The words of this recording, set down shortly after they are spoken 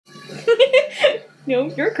No,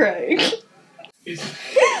 you're crying.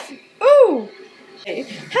 Ooh!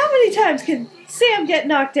 How many times can Sam get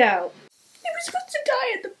knocked out? He was supposed to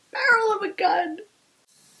die at the barrel of a gun.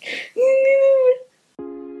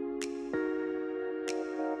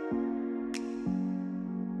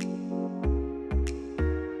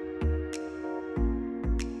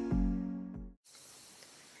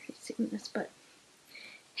 Seen this, but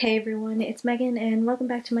hey everyone, it's Megan and welcome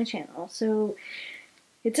back to my channel. So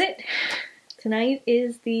it's it. Tonight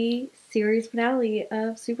is the series finale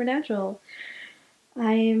of Supernatural.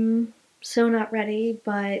 I'm so not ready,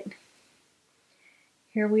 but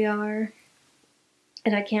here we are,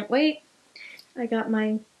 and I can't wait. I got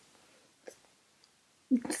my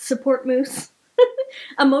support moose,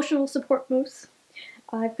 emotional support moose.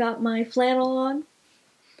 I've got my flannel on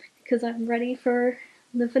because I'm ready for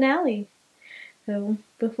the finale. So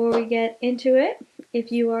before we get into it,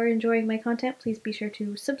 if you are enjoying my content, please be sure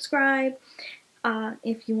to subscribe.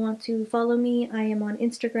 If you want to follow me, I am on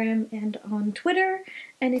Instagram and on Twitter.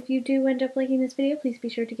 And if you do end up liking this video, please be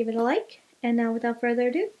sure to give it a like. And now without further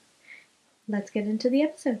ado, let's get into the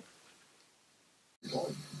episode.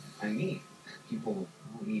 I mean, people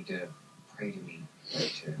won't need to pray to me,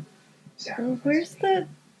 right, to sacrifice. Where's the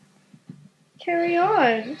carry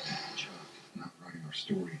on? Not writing our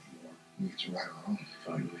story anymore. We get to write our own.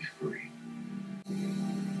 Finally free.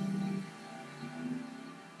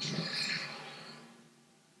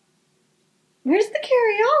 Where's the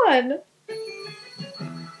carry on?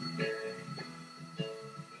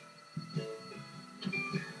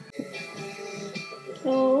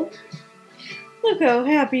 Oh, look how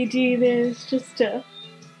happy Dean is just to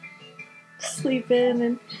sleep in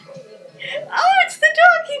and... Oh, it's the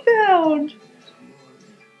dog he found!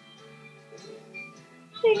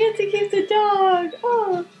 He gets to keep the dog.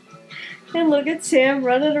 Oh, and look at Sam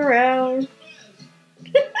running around.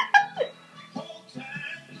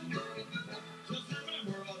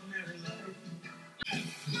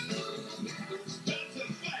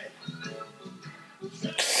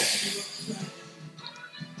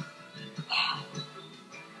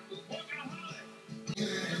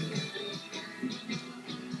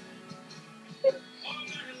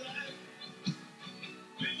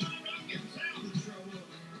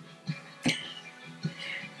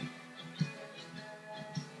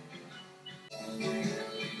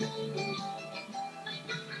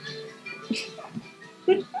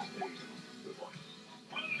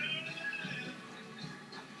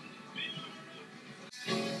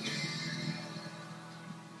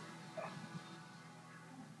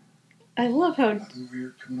 I love how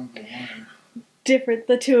different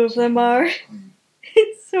the two of them are.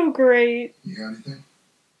 It's so great. You got anything?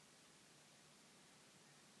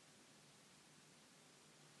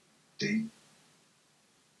 Dean?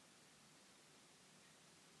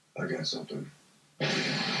 I got something.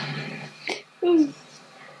 Ooh,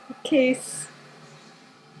 case.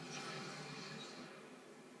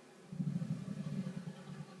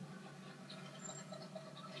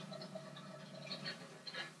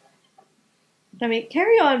 I mean,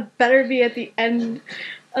 carry on better be at the end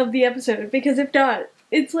of the episode, because if not,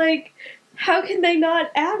 it's like, how can they not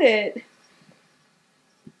add it?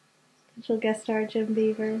 Special guest star Jim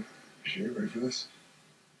Beaver. Sure, you ready for this?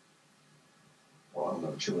 Well, I don't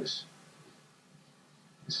have a choice.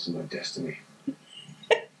 This is my destiny.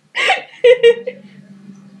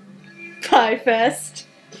 Pie Fest.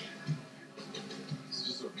 This is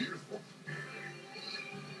just so beautiful.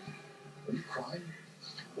 Are you crying?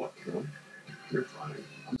 What, really? You're crying.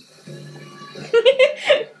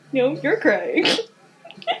 No, you're crying. I'm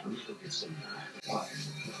gonna go get some pie.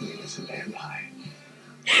 I'm gonna get some damn pie.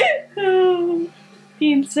 Oh,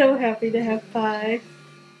 Dean's so happy to have pie.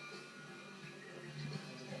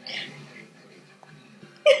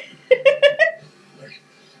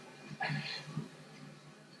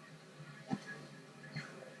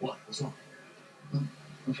 What? What's wrong?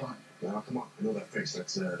 I'm fine. No, come on. I know that face.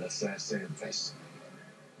 That's sad Sam face.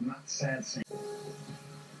 I'm not sad Sam.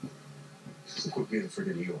 So quit being a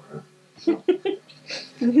friggin' Eeyore, huh? So,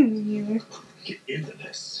 get into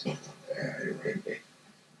this. Yeah, you're right.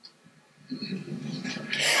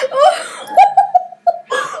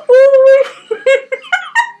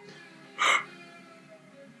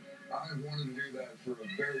 I wanted to do that for a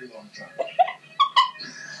very long time.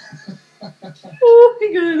 Oh my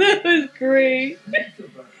god, that was great.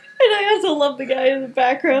 And I also love the guy in the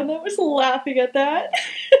background that was laughing at that.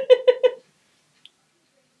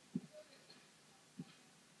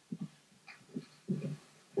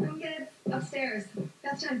 Come get it upstairs.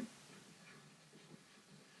 That's time.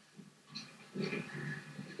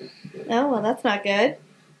 Oh, well, that's not good.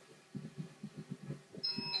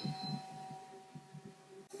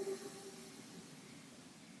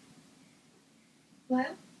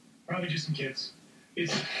 What? Probably just some kids.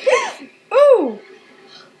 It's Ooh!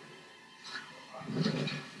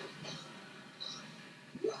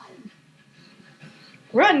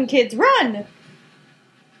 Run, kids, run!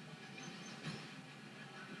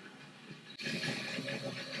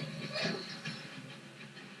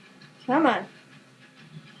 Come on.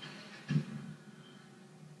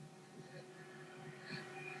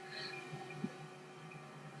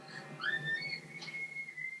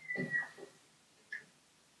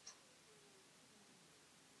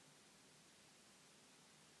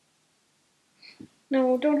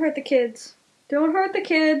 No, don't hurt the kids. Don't hurt the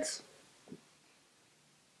kids.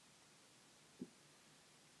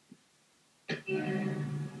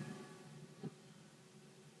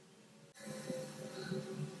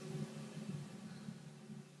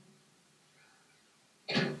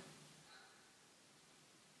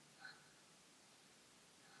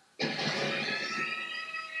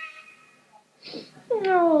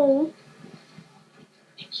 No.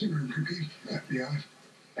 super creepy. FBI.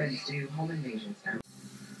 Feds do home invasions now.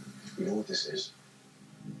 You know what this is?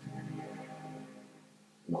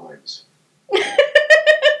 Minds.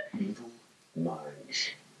 Evil minds.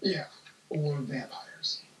 Yeah, or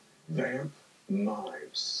vampires. Vamp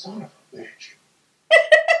minds. Son of a bitch.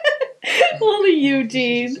 Only you,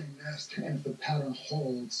 Dean. And if the pattern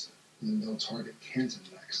holds, then they'll target Canton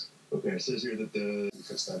next. Okay, it says here that the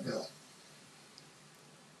fits that bill.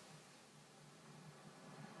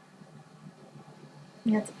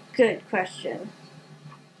 That's a good question.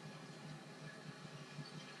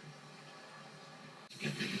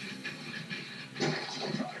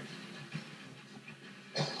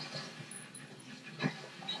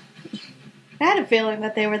 I had a feeling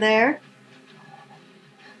that they were there.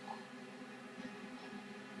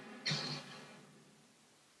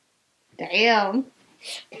 Damn.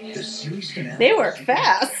 The series finale They work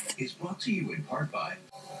fast. is brought to you in part by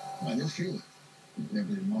And you'll feel it.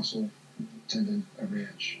 Every muscle, tendon, every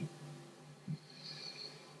inch.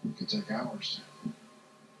 It could take hours.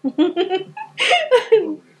 if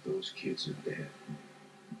those kids are dead.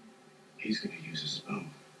 He's gonna use a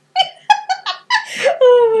spoon.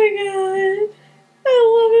 Oh my god. I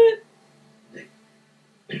love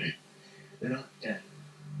it. They're not dead.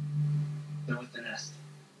 They're with the nest.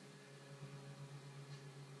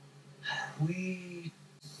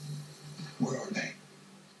 Where are they?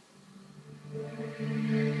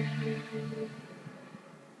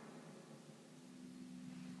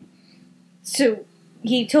 So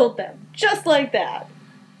he told them just like that.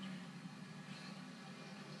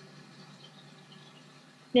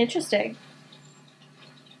 Interesting.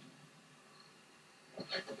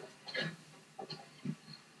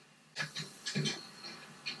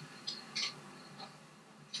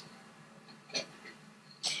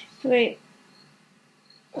 Wait,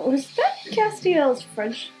 was that Castiel's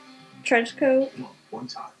French trench coat? Come on, one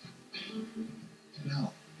time.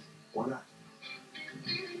 No. Why not?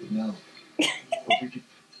 No. What would you...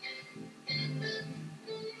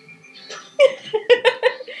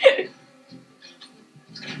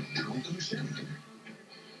 You don't understand.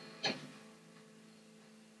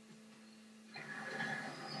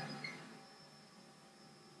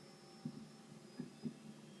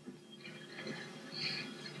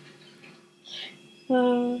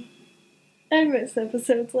 I miss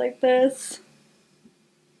episodes like this.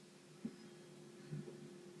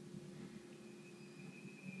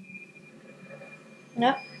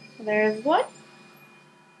 Yep, there's one.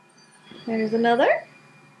 There's another.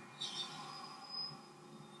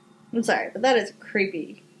 I'm sorry, but that is a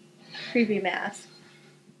creepy mask.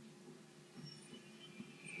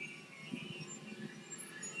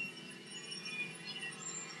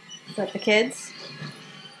 Is that the kids?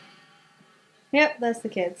 Yep, that's the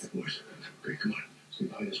kids. Boys, okay, come on. Stay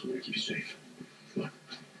behind us. We're gonna keep you safe. Come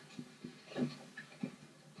on.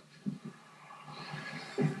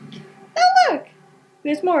 Oh, look!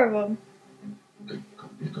 There's more of them. Go, go,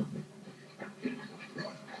 go.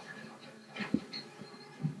 Run.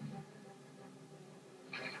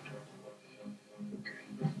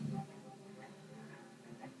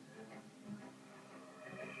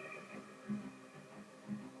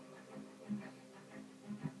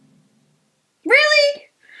 Really?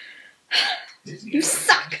 You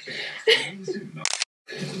suck!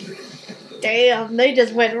 Damn, they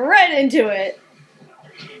just went right into it.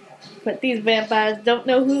 But these vampires don't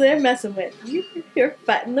know who they're messing with. You're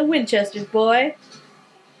fighting the Winchesters, boy.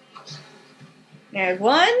 There's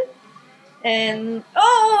one. And,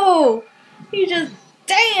 oh! He just,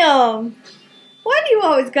 damn! Why do you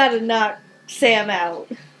always gotta knock Sam out?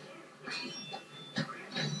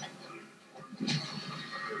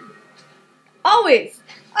 Always!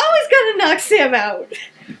 always gotta knock Sam out.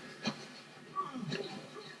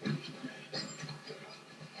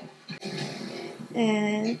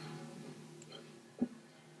 And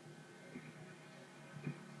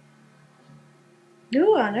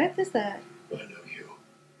who on earth is that? I know you.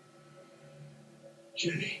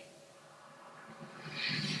 Jenny.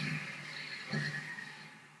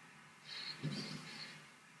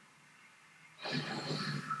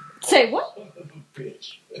 Say what? Son of a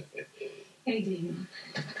bitch. Hey, Dean.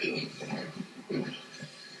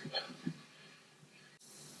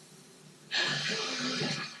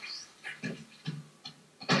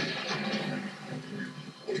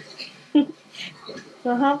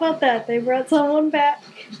 So how about that? They brought someone back.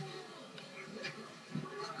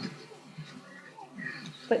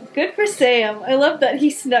 But good for Sam. I love that he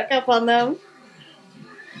snuck up on them.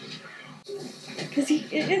 Because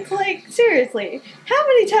it's like, seriously, how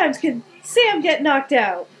many times can Sam get knocked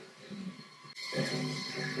out?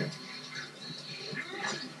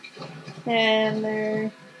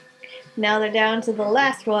 And now they're down to the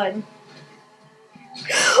last one.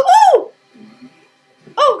 Oh!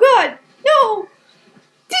 Oh God! No!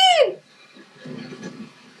 Dean!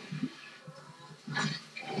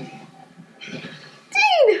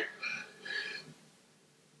 Dean!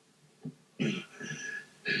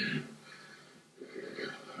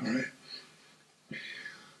 All right.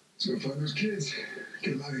 Let's go find those kids.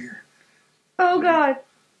 Get them out of here. Oh God.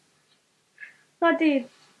 Not Dean.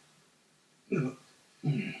 No.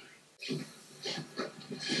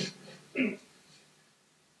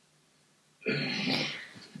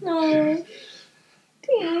 No.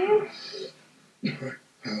 Dean. All right.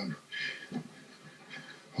 Hold on.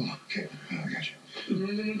 Okay. I got you. No.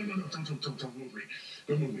 Don't move me.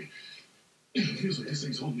 Don't move me. It feels like this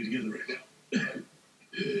thing's holding me together right now.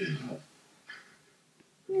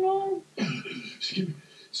 No.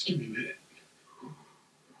 Just give me a minute.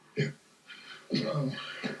 Oh.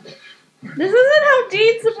 This isn't how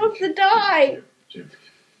Dean's supposed to die. Jim.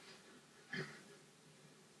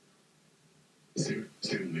 Stay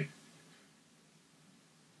with me.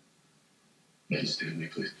 Please stay with me,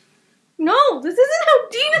 please. No, this isn't how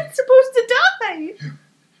Dean is supposed to die.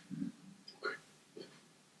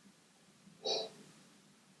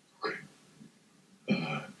 Okay.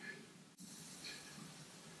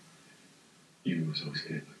 You was always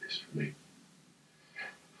gonna end like this for me.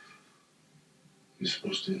 You're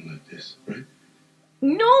supposed to end like this, right?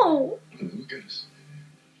 No. Look at us.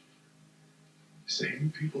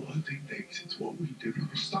 Saving people, hunting things, it's what we do.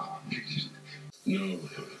 Stop. No,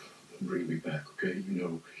 bring me back, okay?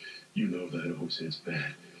 You know that always ends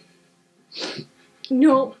bad.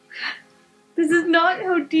 No. This is not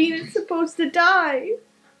how Dean is supposed to die.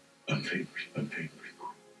 I'm paying pretty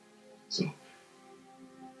cool. So,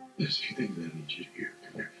 there's a few things that I need you to hear.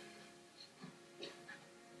 Come here.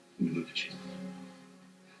 Let me look at you.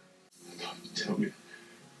 Don't tell me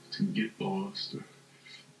to get lost or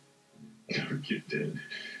get dead.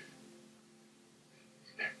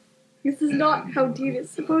 This is not how Dean is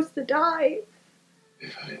supposed to die.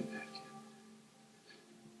 If I didn't have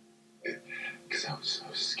you. Because I was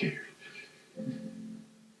scared.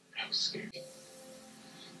 I was scared.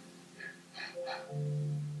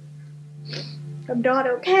 I'm not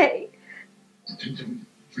okay. Don't leave me.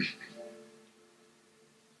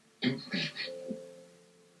 Don't leave me.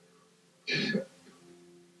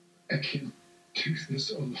 I can't do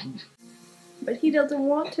this alone. But he doesn't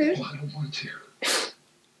want to. I don't want to.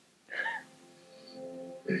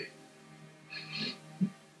 Hey.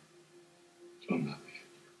 I'm not leaving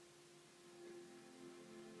you.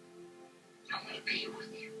 I want to be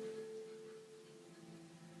with you.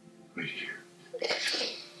 Right here.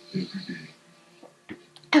 Every day.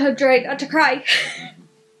 I'm trying not to cry.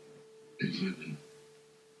 And living.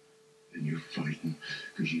 And you're fighting.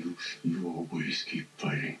 Because you always keep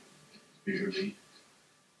fighting. You hear me?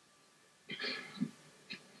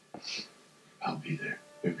 I'll be there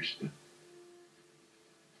every step.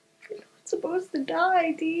 I'm supposed to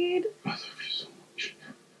die, Dean. I love you so much.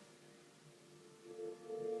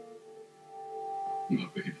 My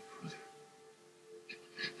baby brother.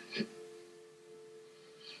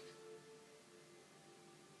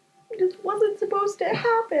 This wasn't supposed to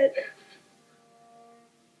happen.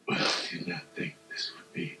 But I did not think this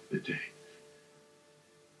would be the day.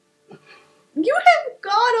 You have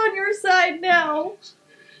God on your side now.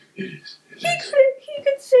 It is. He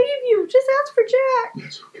could save you. Just ask for Jack.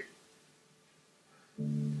 That's okay.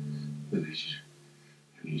 I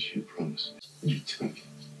need you to promise. You tell me.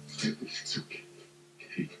 It's okay.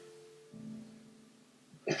 Okay.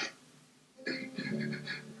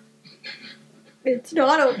 It's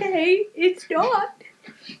not okay. It's not.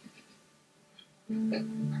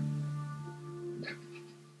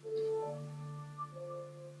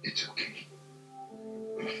 It's okay.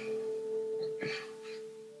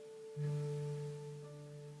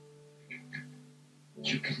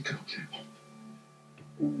 You can go now.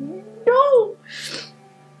 No!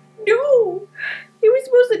 No! He was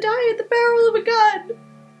supposed to die at the barrel of a gun!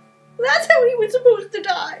 That's how he was supposed to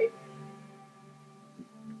die!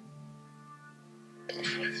 He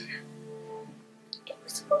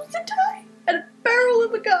was supposed to die at a barrel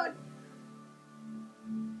of a gun!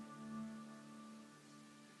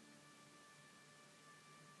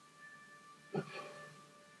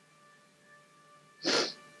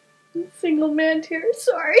 Single man tear,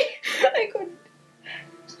 sorry. I couldn't.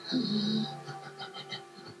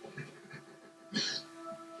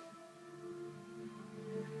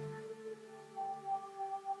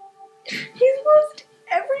 He's lost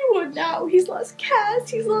everyone now. He's lost Cass,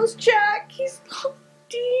 he's lost Jack, he's lost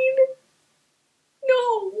Dean.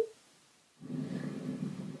 No.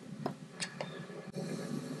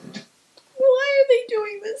 Why are they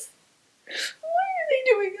doing this? Why are they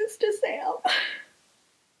doing this to Sam?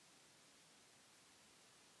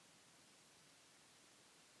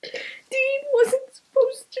 Dean wasn't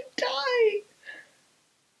supposed to die.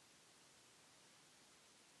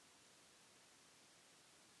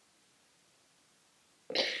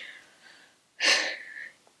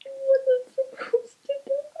 He wasn't supposed to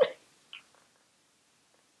die.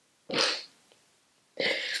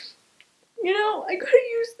 You know, I could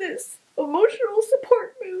have used this emotional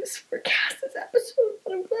support moose for Cass's episode,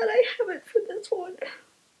 but I'm glad I have it for this one.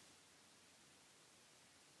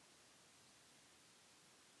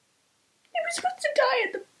 He was supposed to die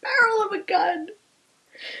at the barrel of a gun.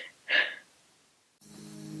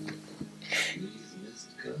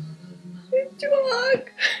 Dog.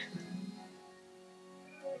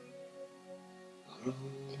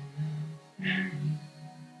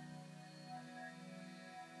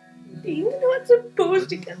 Dean's not supposed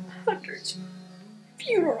to get Hunter's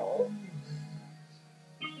funeral.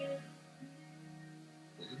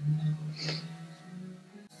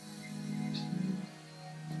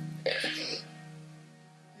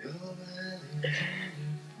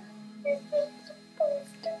 He's not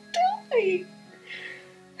supposed to die.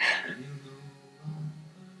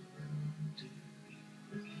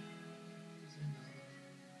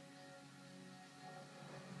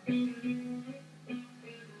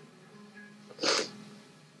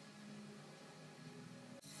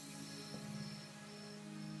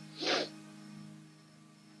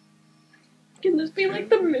 Can this be like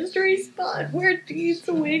the mystery spot where Dean's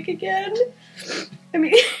awake again? I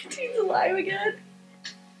mean, Dean's alive again?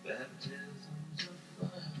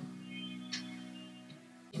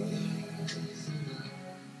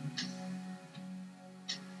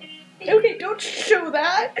 Okay, don't show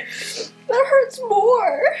that. That hurts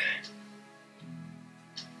more.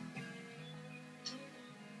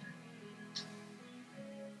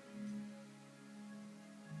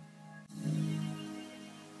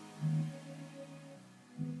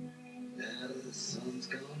 Now the sun's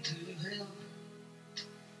gone to hell.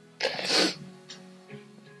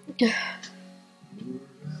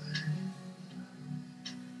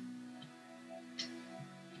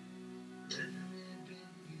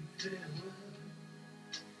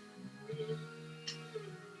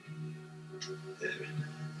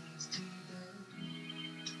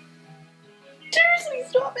 Seriously,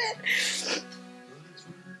 stop it.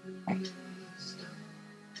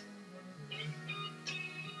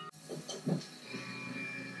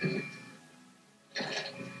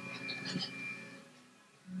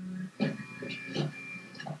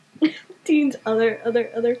 Dean's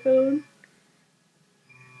other phone.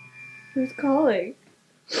 Who's calling?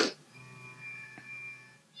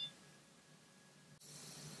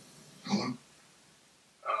 Hello?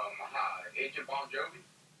 Hi, Agent Bon Jovi?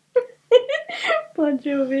 Bon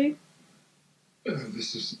Jovi.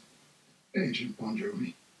 This is Agent Bon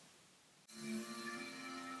Jovi.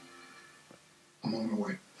 I'm on my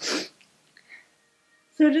way.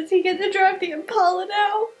 So does he get to drive the Impala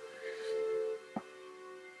now?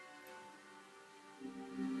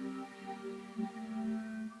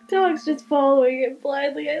 Dog's just following it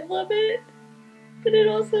blindly. I love it. But it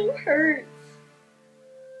also hurts.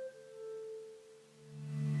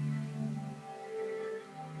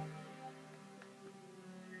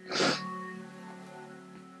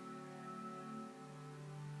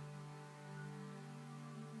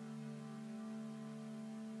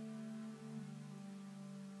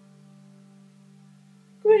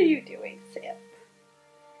 What are you doing, Sam?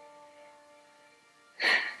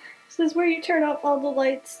 This is where you turn off all the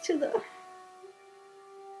lights to the...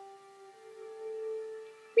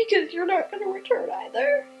 Because you're not gonna return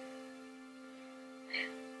either.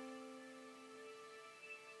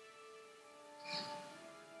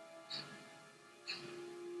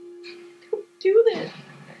 Don't do this.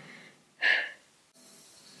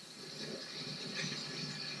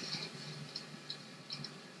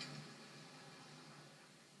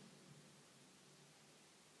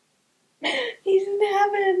 He's in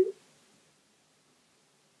heaven.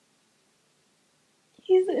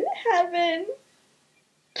 He's in heaven.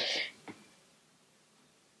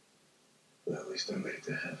 Well, at least I made it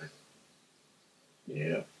to heaven.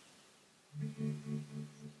 Yeah.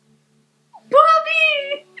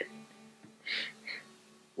 Bobby!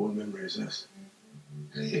 What memory is this?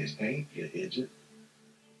 It ain't, you idiot.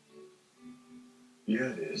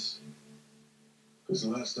 Yeah, it is. Because the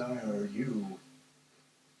last I heard you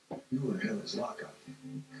were in heaven's lockup.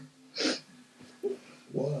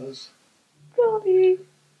 Was. Bobby.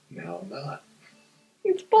 Now I'm not.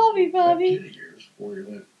 It's Bobby, That Bobby. kid of yours, before he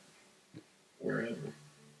went wherever,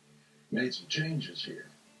 made some changes here.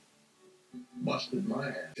 Busted my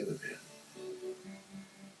ass. Should have been.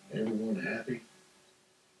 Everyone happy.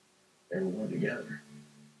 Everyone together.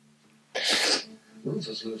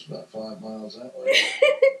 Rufus lives about 5 miles that way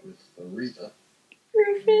with Aretha.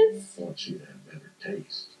 Rufus. Thought she'd have better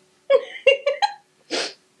taste.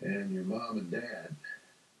 And your mom and dad,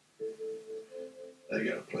 they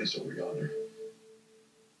got a place over yonder.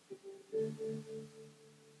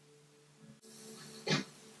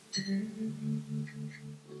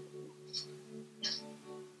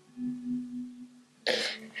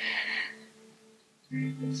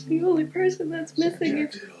 It's the only person that's missing.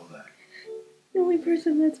 Jack Is, did all that. the only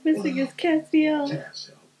person that's missing is Castiel. Cass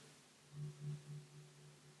helped.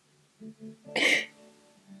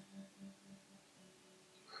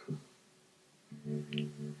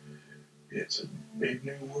 It's a big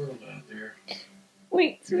new world out there.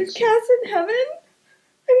 Wait, so is Cass in heaven?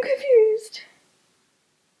 I'm confused.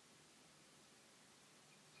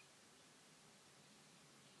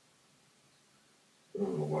 Oh,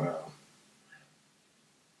 wow.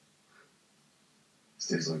 This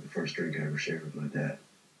tastes like the first drink I ever shared with my dad.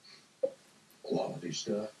 Quality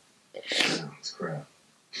stuff. No, it's crap.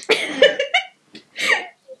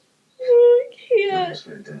 Oh, I That can't. was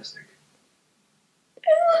fantastic. I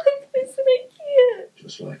love this and I can't.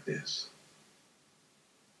 Just like this.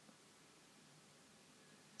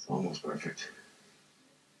 It's almost perfect.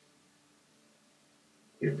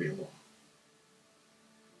 You'll be along.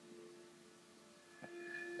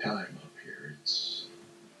 Time up here,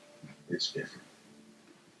 it's different.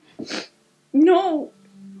 No.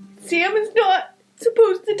 Sam is not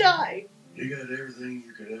supposed to die. You got everything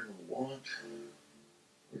you could ever want,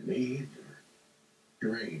 or need, or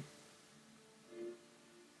dream.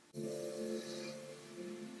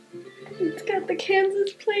 It's got the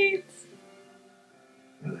Kansas plates.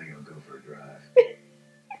 I think I'll go for a drive.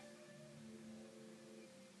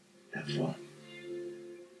 Have fun.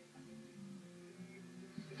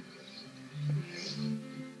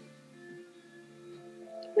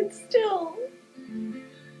 But still,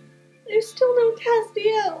 there's still no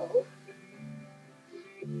Castiel.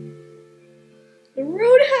 The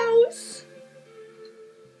Roadhouse.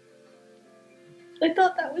 I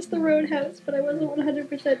thought that was the Roadhouse, but I wasn't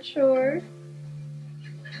 100% sure.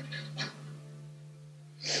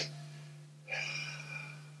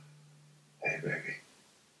 Hey, baby.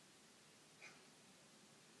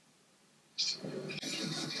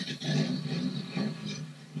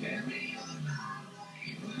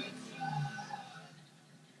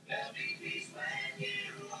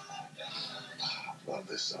 Love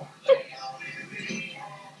this song.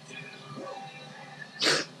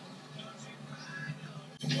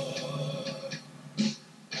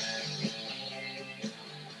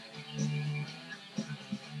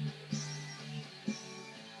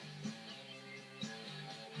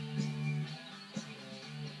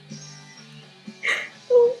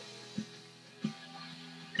 Oh.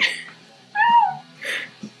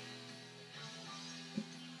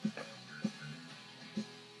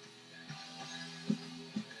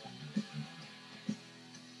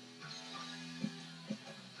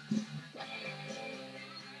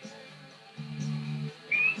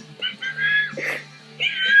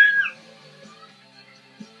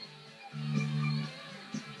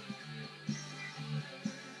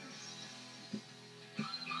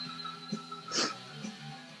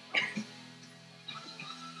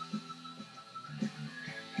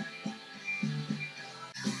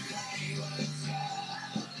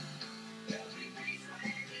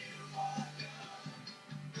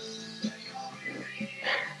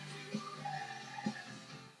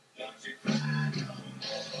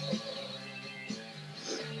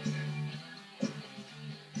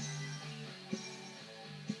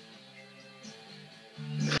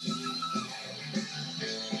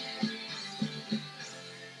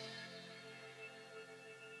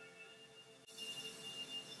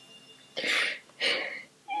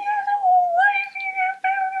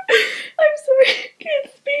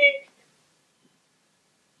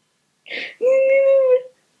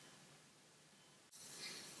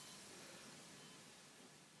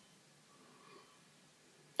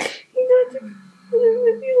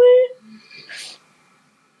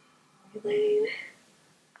 Elaine.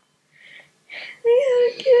 They had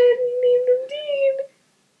a kid named him Dean.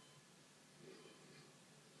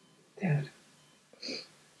 Dad.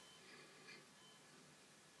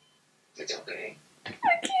 It's okay. I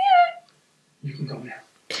can't. You can go now.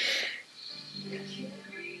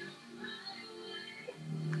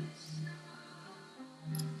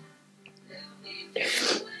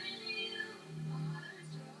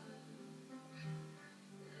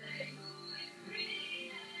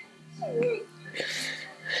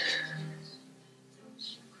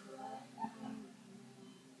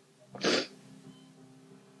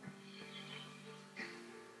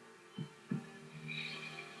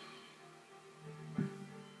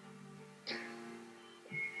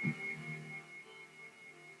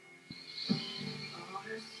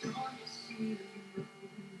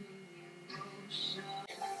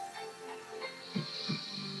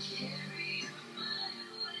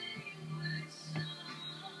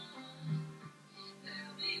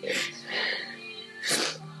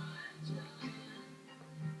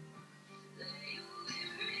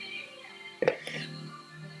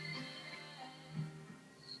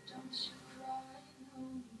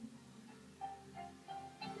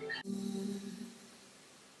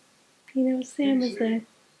 You know, Sam was there.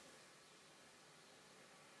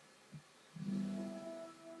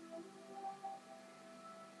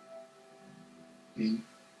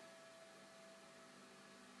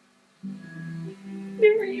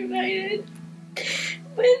 They were united.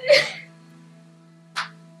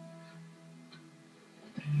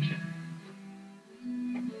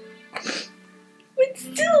 But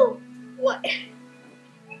still, what? He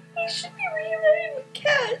should be reunited with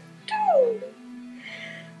Kat, too.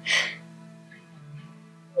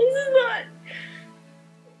 This is not.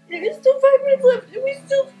 There's still 5 minutes left, and we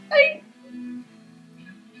still. I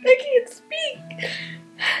can't speak.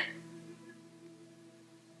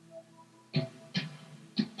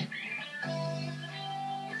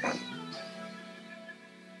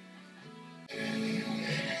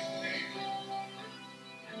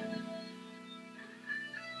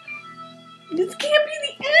 This can't be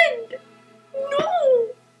the end. No.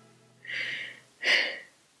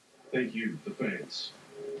 Thank you, the fans.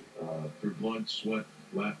 Through blood, sweat,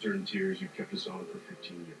 laughter, and tears, you've kept us on for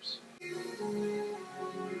 15 years.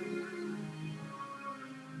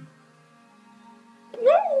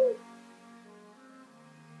 No.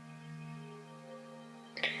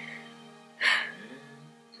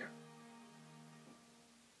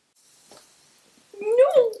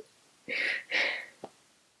 No.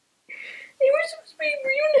 They were supposed to be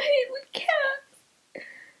reunited with Kat.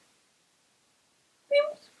 They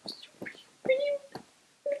were supposed to be reunited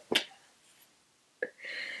with Kat.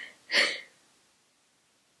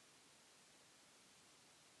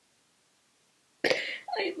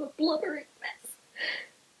 I am a blubbering mess.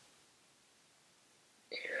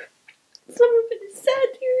 Some of it is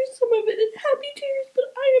sad tears, some of it is happy tears,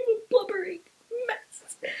 but I am a blubbering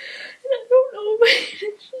mess. And I don't know if I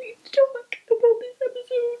should actually talk about this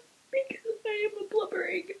episode because I am a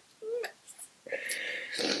blubbering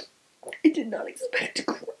mess. I did not expect to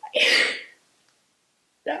cry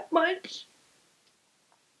that much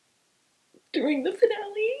during the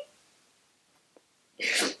finale.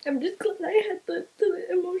 I'm just glad I had the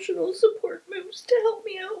emotional support moves to help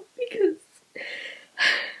me out because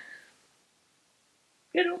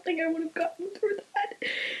I don't think I would have gotten through that.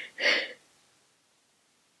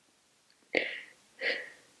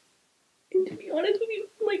 And to be honest with you,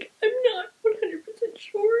 I'm not 100%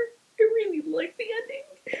 sure I really like the ending.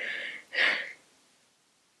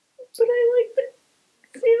 But I like that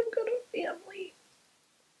Sam got a family.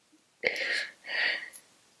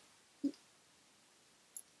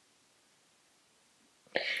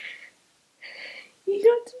 He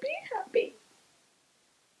got to be happy.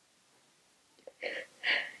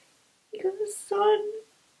 He got a son.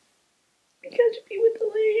 He got to be with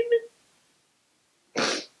Elaine.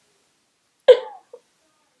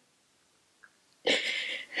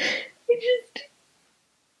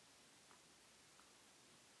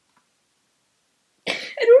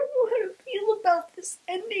 I don't know how to feel about this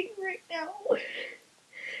ending right now.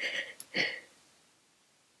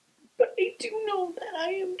 But I do know that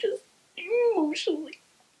I am just emotionally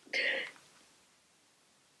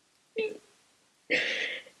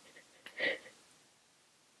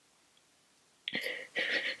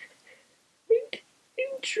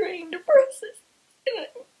I'm trying to process, and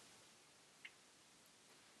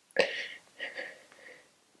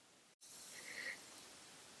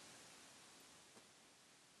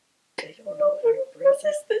I don't know how to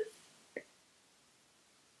process this.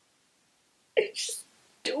 I just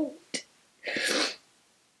don't.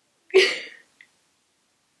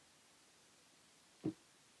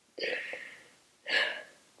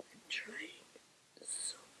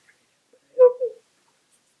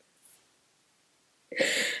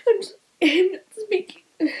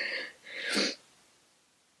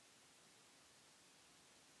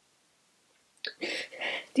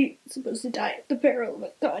 supposed to die at the barrel of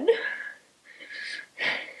a gun.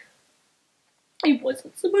 He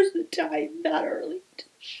wasn't supposed to die that early into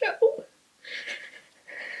the show.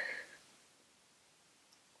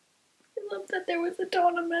 I love that there was a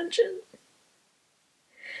Donna mention.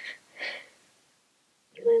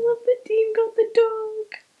 And I love that Dean got the dog.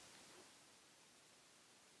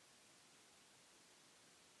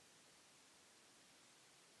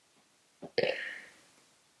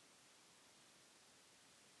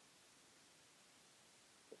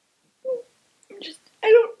 I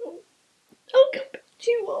don't know. I'll come back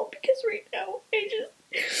to you all because right now I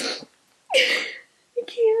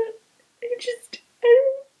can't.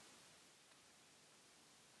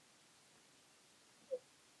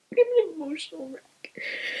 I'm an emotional wreck.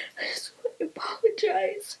 I just want to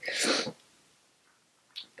apologize.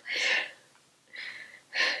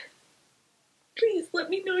 Please let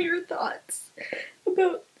me know your thoughts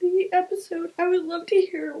about the episode. I would love to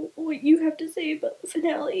hear what you have to say about the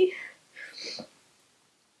finale.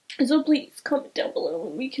 So please comment down below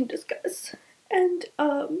and we can discuss. And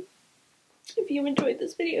if you enjoyed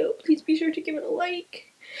this video, please be sure to give it a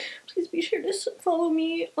like. Please be sure to follow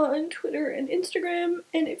me on Twitter and Instagram.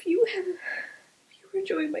 And if you're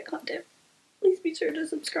enjoying my content, please be sure to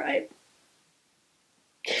subscribe.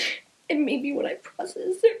 And maybe when I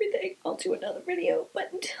process everything, I'll do another video.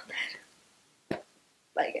 But until then,